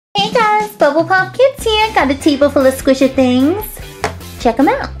guys, Bubble Pop Kids here. Got a table full of squishy things. Check them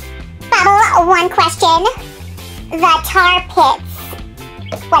out. Bubble, one question. The tar pits.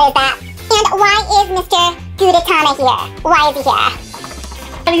 What is that? And why is Mr. Gudetama here? Why is he here?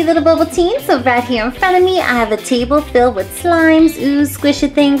 Howdy little bubble teens, so right here in front of me I have a table filled with slimes, ooze,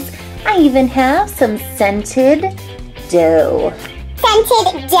 squishy things. I even have some scented dough.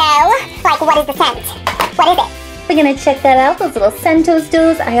 Scented dough? Like what is the scent? What is it? We're gonna check that out, those little Sentos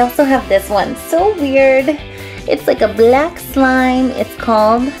doughs. I also have this one, so weird. It's like a black slime. It's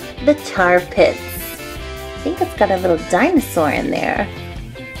called the Tar Pits. I think it's got a little dinosaur in there.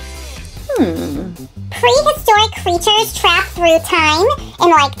 Prehistoric creatures trapped through time in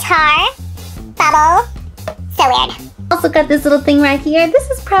like tar. Bubble. So weird. Also got this little thing right here. This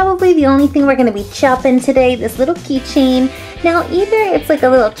is probably the only thing we're gonna be chopping today, this little keychain. Now either it's like a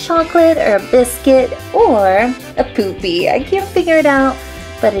little chocolate or a biscuit or a poopy. I can't figure it out,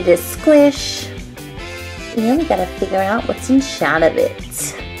 but it is squish. And we gotta figure out what's inside of it.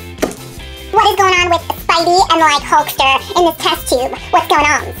 What is going on with Spidey and like Hulkster in this test tube? What's going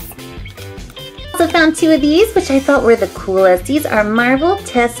on? Also found two of these, which I thought were the coolest. These are Marvel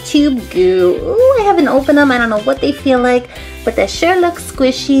Test Tube Goo. Ooh, I haven't opened them. I don't know what they feel like, but they sure look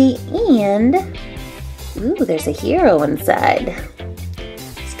squishy. And, ooh, there's a hero inside.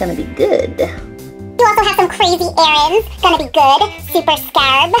 It's gonna be good. You also have some crazy errands. Gonna be good. Super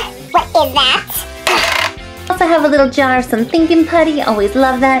Scarab. What is that? Also have a little jar of some thinking putty. Always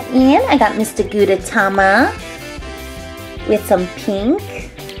love that. And I got Mr. Gudetama with some pink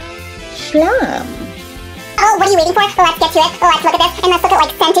slime. Oh, what are you waiting for? Let's get to it. Let's look at this. And let's look at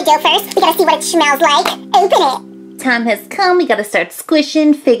like scented dough first. We gotta see what it smells like. Open it. Time has come. We gotta start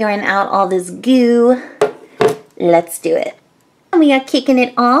squishing, figuring out all this goo. Let's do it. We are kicking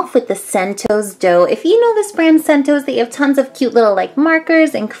it off with the Sentos dough. If you know this brand Sentos, they have tons of cute little like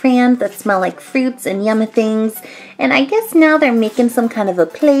markers and crayons that smell like fruits and yummy things. And I guess now they're making some kind of a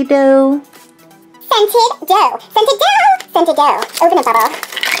Play-Doh. Scented dough. Scented dough. Scented dough. Open it, Bubble.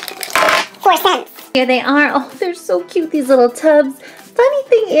 4 cents. Here they are. Oh, they're so cute, these little tubs. Funny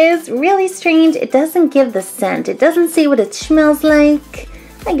thing is, really strange, it doesn't give the scent. It doesn't say what it smells like.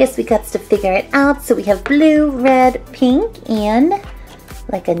 I guess we got to figure it out. So we have blue, red, pink, and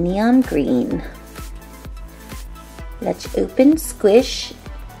like a neon green. Let's open, squish,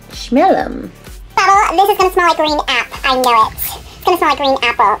 smell them. Bubble, this is gonna smell like green apple. I know it. It's gonna smell like green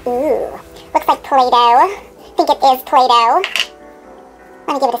apple. Ooh. Looks like Play-Doh. I think it is Play-Doh.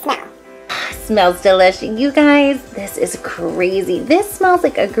 Let me give it a smell. Smells delicious. You guys, this is crazy. This smells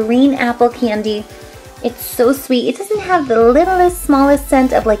like a green apple candy. It's so sweet. It doesn't have the littlest, smallest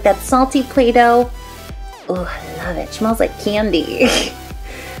scent of like that salty Play-Doh. Oh, I love it. It smells like candy. It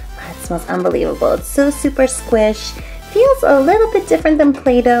smells unbelievable. It's so super squish. Feels a little bit different than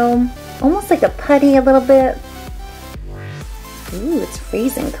Play-Doh. Almost like a putty a little bit. Ooh, it's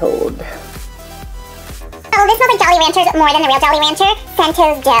freezing cold. Oh, this smells like Jolly Ranchers more than the real Jolly Rancher.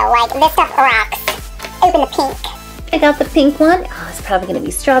 Sentos dough. Like, this stuff rocks. Open the pink. I got the pink one. Oh, it's probably gonna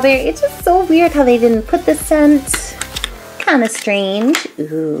be strawberry. It's just so weird how they didn't put the scent. Kind of strange.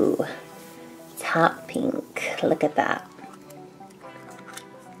 Ooh, it's hot pink. Look at that.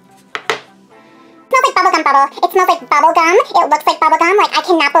 It smells like bubblegum, Bubble. It smells like bubblegum. It looks like bubblegum. Like, I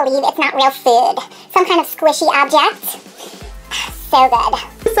cannot believe it's not real food. Some kind of squishy object. So good.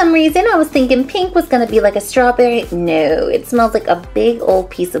 For some reason, I was thinking pink was gonna be like a strawberry. No, it smells like a big old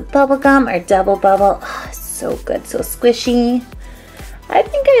piece of bubblegum or double bubble. Oh, so good, so squishy. I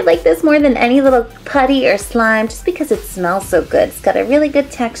think I like this more than any little putty or slime just because it smells so good. It's got a really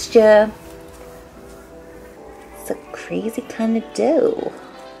good texture. It's a crazy kind of dough.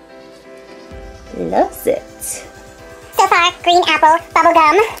 Loves it. So far, green apple,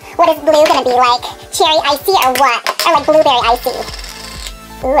 bubblegum. What is blue gonna be like? Cherry icy or what? Or like blueberry icy?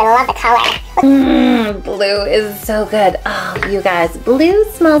 Ooh, I love the color. Blue is so good. Oh, you guys, blue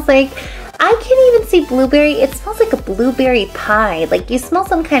smells like, I can't even say blueberry. It smells like a blueberry pie. Like you smell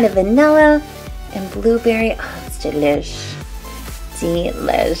some kind of vanilla and blueberry. Oh, it's delish.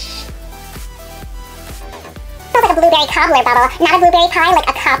 Delish. Smells like a blueberry cobbler, Bubble. Not a blueberry pie, like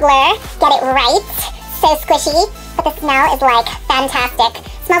a cobbler. Get it right. So squishy. But the smell is like fantastic.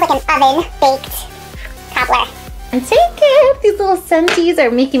 Smells like an oven-baked cobbler. And take it! These little scenties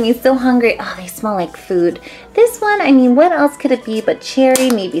are making me so hungry. Oh, they smell like food. This one, I mean, what else could it be but cherry,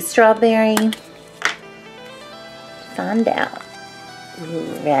 maybe strawberry? Find out.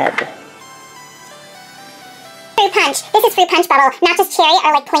 Ooh, red. Fruit punch. This is fruit punch, Bubble. Not just cherry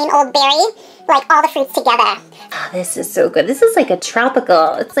or like plain old berry. Like all the fruits together. Oh, this is so good. This is like a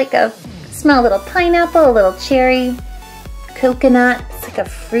tropical. It's like a, smell a little pineapple, a little cherry. coconut. It's like a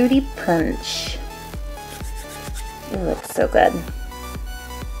fruity punch. Ooh, it's so good.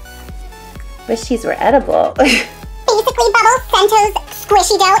 Wish these were edible. Basically, Bubble, Sento's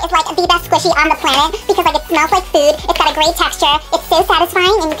squishy dough is like the best squishy on the planet because like it smells like food, it's got a great texture, it's so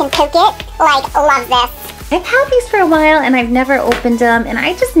satisfying, and you can cook it. Like, love this. I've had these for a while and I've never opened them, and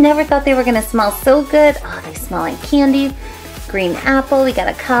I just never thought they were gonna smell so good. Oh, they smell like candy. Green apple, we got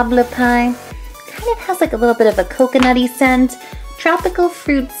a cobbler pie. Kind of has like a little bit of a coconutty scent, tropical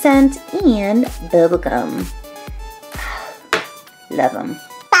fruit scent, and bubblegum. Love them.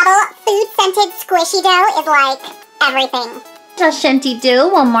 Bubble, food-scented squishy dough is like everything. Just Shanty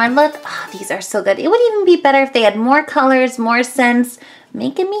do, one more look. Oh, these are so good. It would even be better if they had more colors, more scents,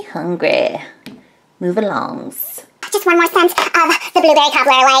 making me hungry. Move along. Just one more scent of the blueberry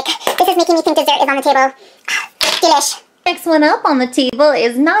cobbler. Like, this is making me think dessert is on the table. Delish. Next one up on the table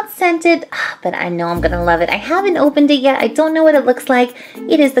is not scented, but I know I'm gonna love it. I haven't opened it yet. I don't know what it looks like.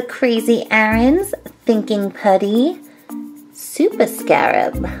 It is the Crazy Aaron's Thinking Putty Super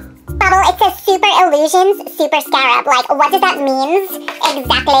Scarab. Bubble, it says Super Illusions Super Scarab. Like, what does that mean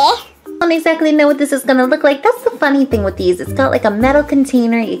exactly? I don't exactly know what this is gonna look like. That's the funny thing with these. It's got like a metal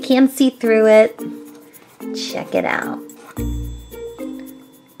container. You can't see through it. Check it out.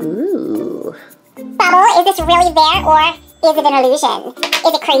 Ooh. Bubble, is this really there or is it an illusion?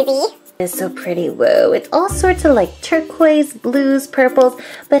 Is it crazy? It's so pretty. Whoa. It's all sorts of like turquoise, blues, purples,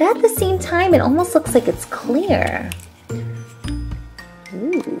 but at the same time, it almost looks like it's clear.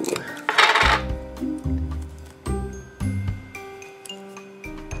 Ooh.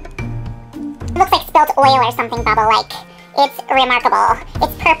 It looks like spilt oil or something, Bubble. Like, it's remarkable.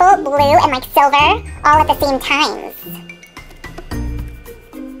 It's purple, blue, and like silver all at the same time.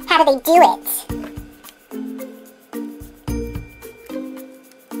 How do they do it?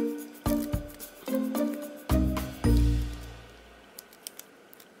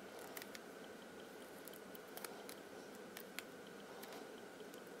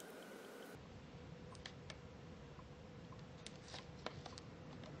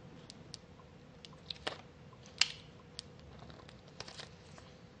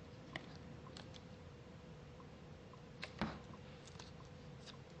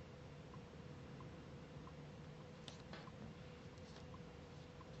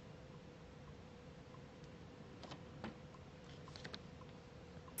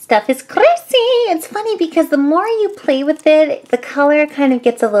 Stuff is crazy. It's funny because the more you play with it, the color kind of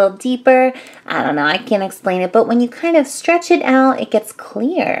gets a little deeper. I don't know, I can't explain it, but when you kind of stretch it out, it gets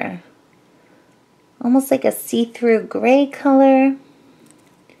clear. Almost like a see-through gray color.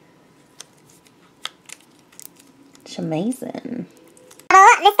 It's amazing.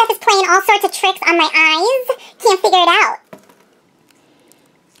 Oh, this stuff is playing all sorts of tricks on my eyes. Can't figure it out.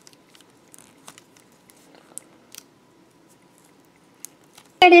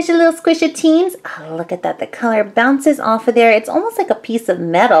 There it is, your little squishy teens. Oh, look at that. The color bounces off of there. It's almost like a piece of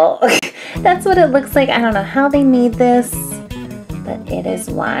metal. That's what it looks like. I don't know how they made this, but it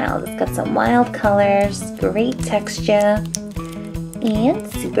is wild. It's got some wild colors, great texture,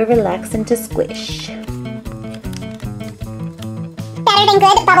 and super relaxing to squish. Better than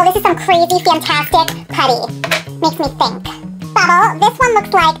good, Bubble. This is some crazy, fantastic putty. Makes me think. Bubble, this one looks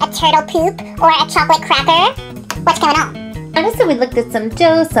like a turtle poop or a chocolate cracker. What's going on? Honestly, we looked at some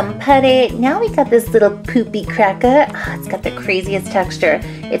dough, some putty. Now we got this little poopy cracker. Oh, it's got the craziest texture.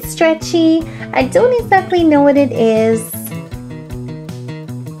 It's stretchy. I don't exactly know what it is,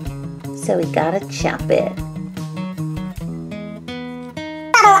 so we gotta chop it.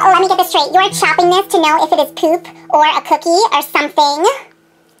 Bubble, let me get this straight. You're chopping this to know if it is poop or a cookie or something.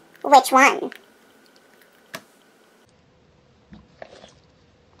 Which one?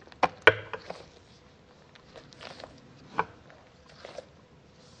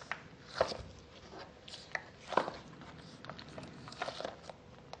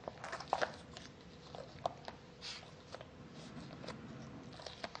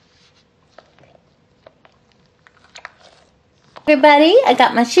 Everybody, I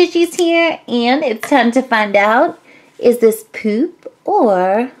got my shishis here, and it's time to find out, is this poop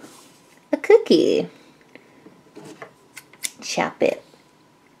or a cookie? Chop it.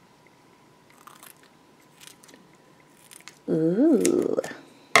 Ooh.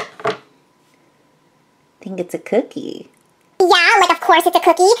 I think it's a cookie. Yeah, like of course it's a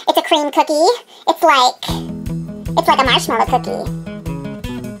cookie. It's a cream cookie. It's like a marshmallow cookie.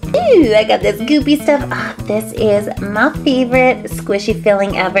 Ooh, I got this goopy stuff. Oh, this is my favorite squishy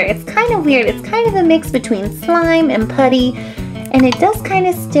filling ever. It's kind of weird. It's kind of a mix between slime and putty, and it does kind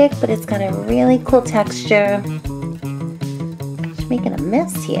of stick, but it's got a really cool texture. Just making a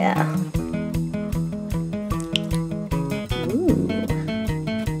mess here. Ooh.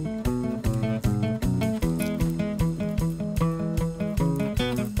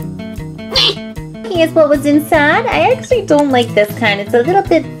 is what was inside. I actually don't like this kind. It's a little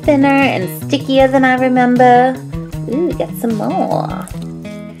bit thinner and stickier than I remember. Ooh, we got some more.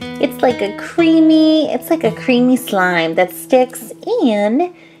 It's like a creamy slime that sticks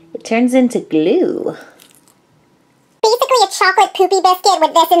and it turns into glue. Basically, a chocolate poopy biscuit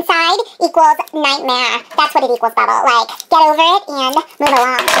with this inside equals nightmare. That's what it equals, Bubble. Like, get over it and move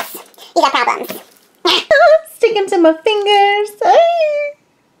along. You got problems. Sticking to my fingers.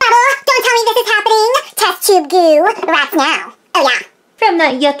 Bubble, don't tell me this is happening. Test tube goo right now. Oh yeah. From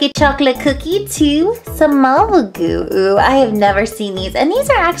that yucky chocolate cookie to some marble goo. Ooh, I have never seen these. And these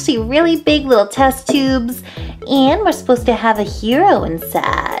are actually really big little test tubes. And we're supposed to have a hero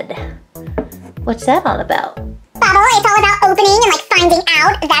inside. What's that all about? Bubble, it's all about opening and like finding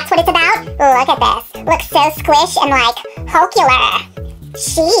out. That's what it's about. Ooh, look at this. Looks so squish and like hulkular.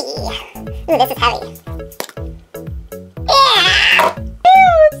 Ooh, this is heavy. Yeah!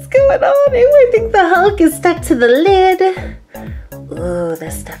 What's going on? Ew, I think the Hulk is stuck to the lid. Ooh,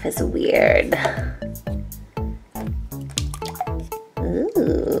 this stuff is weird.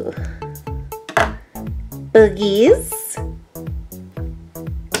 Ooh. Boogies.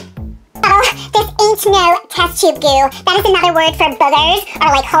 Oh, this ain't no test tube goo. That is another word for boogers, or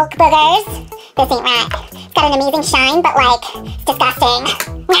like Hulk boogers. This ain't right. It's got an amazing shine, but like, it's disgusting.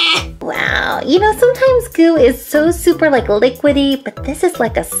 Wow, you know, sometimes goo is so super like liquidy, but this is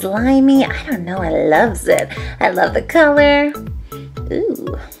like a slimy, I don't know, I loves it. I love the color.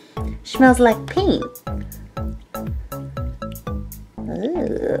 Ooh, smells like paint.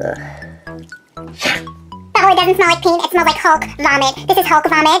 Ooh. Bubble, it doesn't smell like paint, it smells like Hulk vomit. This is Hulk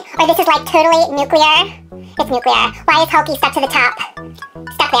vomit, or this is like totally nuclear. It's nuclear. Why is Hulky stuck to the top?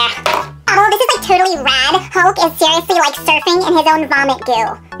 Stuck there. Bubble, this is like totally rad. Hulk is seriously like surfing in his own vomit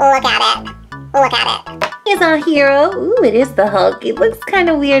goo. Look at it. Look at it. Here's our hero. Ooh, it is the Hulk. He looks kind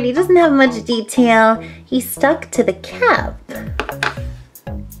of weird. He doesn't have much detail. He's stuck to the cap.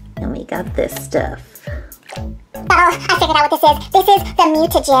 And we got this stuff. Bubble, I figured out what this is. This is the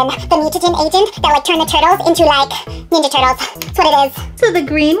mutagen agent that like turn the turtles into like Ninja Turtles. That's what it is. So the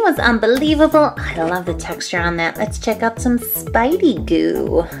green was unbelievable. I love the texture on that. Let's check out some Spidey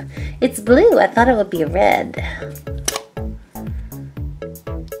goo. It's blue. I thought it would be red.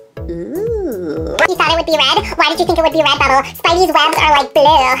 Ooh. You thought it would be red? Why did you think it would be red, Bubble? Spidey's webs are like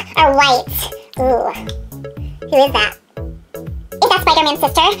blue or white. Ooh. Who is that? Is that Spider-Man's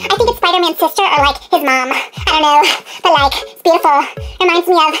sister? I think it's Spider-Man's sister or like his mom. I don't know. But like, it's beautiful. Reminds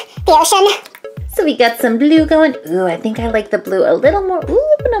me of the ocean. So we got some blue going. Ooh, I think I like the blue a little more.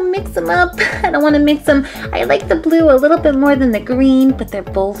 Ooh, I'm gonna mix them up. I don't wanna mix them. I like the blue a little bit more than the green, but they're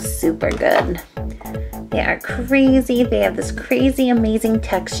both super good. They are crazy. They have this crazy, amazing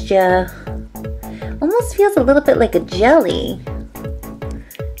texture. Almost feels a little bit like a jelly.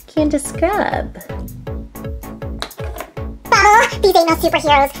 Can't describe. Bubble, these ain't no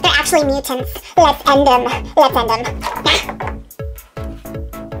superheroes. They're actually mutants. Let's end them. Let's end them.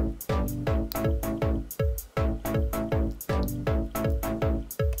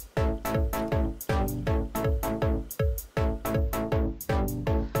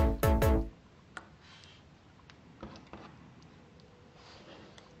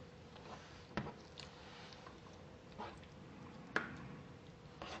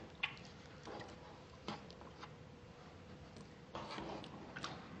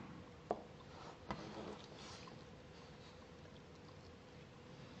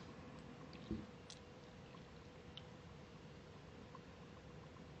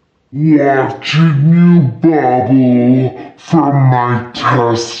 Watching you bubble from my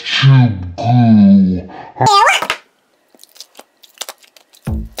test tube goo.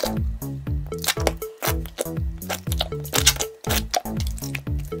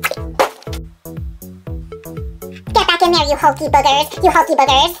 Get back in there, you hulky boogers. You hulky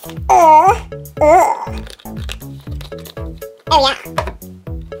boogers. Oh yeah.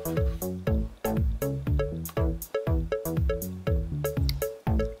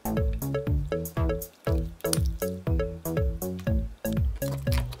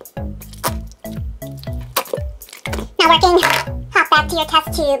 Not working. Hop back to your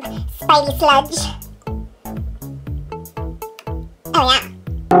test tube, Spidey sludge. Oh yeah.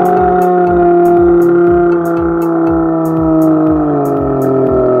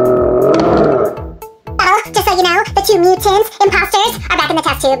 Just so you know, the two mutants, imposters, are back in the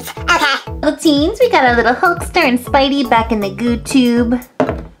test tubes. Okay. Little teens, we got our little Hulkster and Spidey back in the goo tube.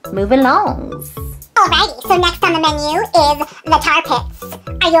 Move along. Alrighty, so next on the menu is the tar pits.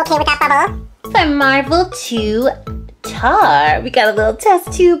 Are you okay with that, Bubble? From Marvel to tar. We got a little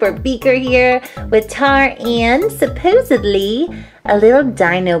test tube or beaker here with tar and supposedly a little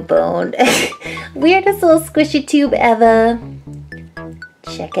dino bone. Weirdest little squishy tube ever.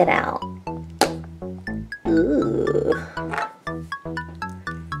 Check it out. Ooh.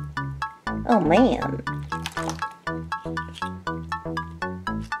 Oh man.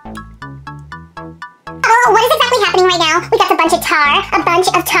 Oh, what is exactly happening right now? We got a bunch of tar,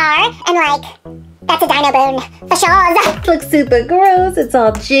 and like, that's a dino bone, for sure. Looks super gross, it's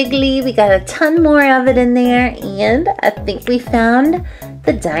all jiggly. We got a ton more of it in there, and I think we found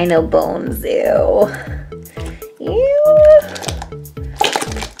the dino bones. Ew. Ew.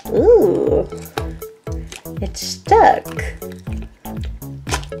 Ooh. It's stuck.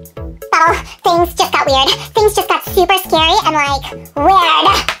 Oh, things just got weird. Things just got super scary and like, weird.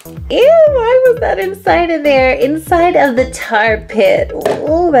 Ew, why was that inside of there? Inside of the tar pit.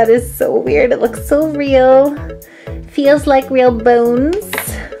 Oh, that is so weird. It looks so real. Feels like real bones.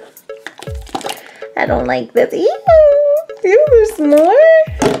 I don't like this. Ew, ew, there's more?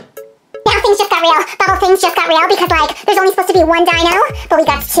 Now things just got real. Bubble, things just got real because like, there's only supposed to be one dino, but we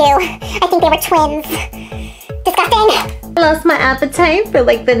got two. I think they were twins. Disgusting. Lost my appetite for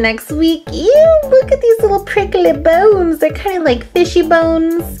like the next week. Ew, look at these little prickly bones. They're kind of like fishy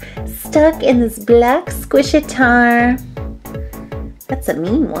bones stuck in this black squishy tar. That's a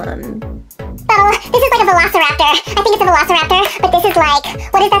mean one. Bubble, this is like a velociraptor. I think it's a velociraptor, but this is like,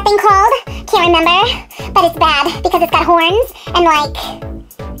 what is that thing called? Can't remember, but it's bad because it's got horns and like,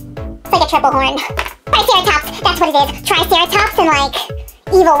 it's like a triple horn. Triceratops, that's what it is. Triceratops and like,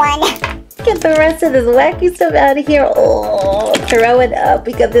 evil one. Get the rest of this wacky stuff out of here. Oh, throw it up.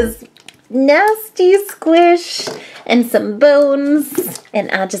 We got this nasty squish and some bones. And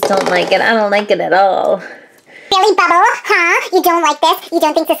I just don't like it. I don't like it at all. Really, Bubble? Huh? You don't like this? You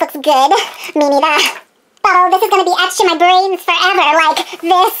don't think this looks good? Me neither. Bubble, this is gonna be etched in my brains forever. Like,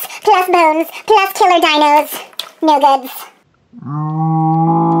 this plus bones plus killer dinos. No goods.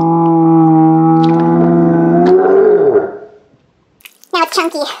 Now it's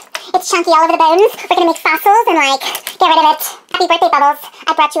chunky. It's chunky all over the bones. We're gonna make fossils and like, get rid of it. Happy birthday, Bubbles.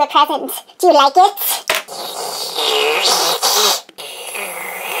 I brought you a present. Do you like it?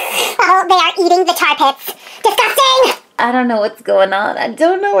 Bubble, they are eating the tar pits. Disgusting! I don't know what's going on. I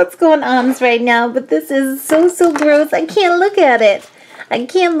don't know what's going on right now, but this is so gross. I can't look at it. I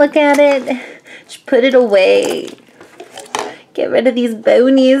can't look at it. Just put it away. Get rid of these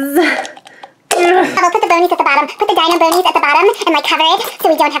bonies. Bubble, put the bonies at the bottom. Put the dino bonies at the bottom and like cover it so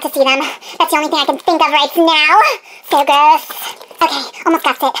we don't have to see them. That's the only thing I can think of right now. So gross. Okay, almost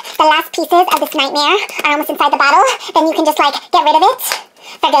got it. The last pieces of this nightmare are almost inside the bottle. Then you can just like get rid of it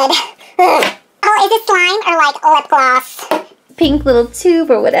for good. Ugh. Oh, is it slime or like lip gloss? Pink little tube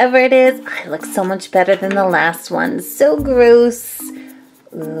or whatever it is. It looks so much better than the last one. So gross.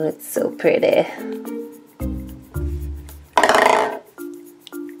 Ooh, it's so pretty.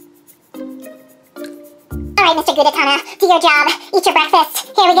 Alright, Mr. Gudetama, do your job. Eat your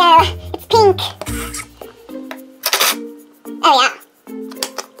breakfast. Here we go. It's pink. Oh yeah.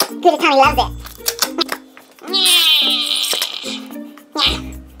 Gudetama loves it.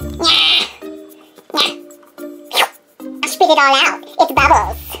 Spit it all out. It's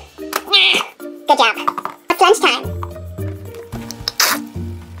bubbles. Good job. It's lunchtime.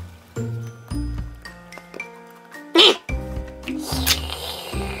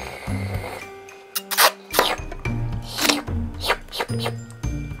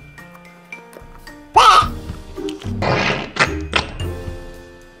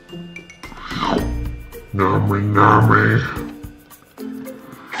 Yummy, yummy.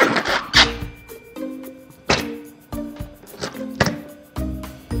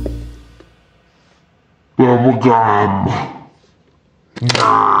 Bubblegum.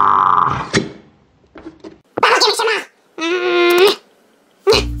 Nah. Bubble, give me some more.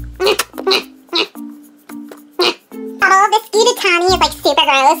 Bubble, this Gudetama is like super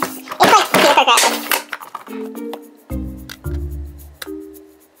gross. It's like super gross.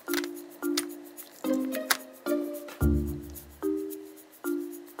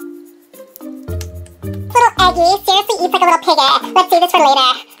 Eggy seriously eats like a little piggy. Let's save this for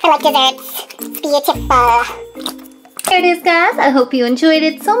later, for like desserts. It's beautiful. There it is, guys. I hope you enjoyed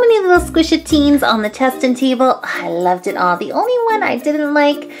it. So many little squish-a-teens on the testing table. I loved it all. The only one I didn't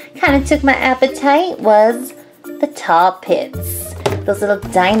like, kind of took my appetite, was the tar pits. Those little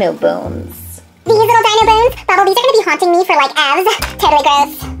dino bones. These little dino bones, Bubble, these are going to be haunting me for like eves. Totally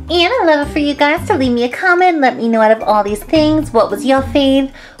gross. And I love it for you guys to leave me a comment. Let me know out of all these things, what was your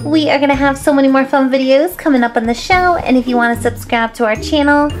fave? We are going to have so many more fun videos coming up on the show. And if you want to subscribe to our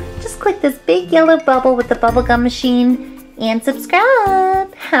channel, just click this big yellow bubble with the bubblegum machine and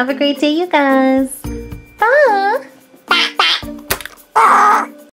subscribe. Have a great day, you guys.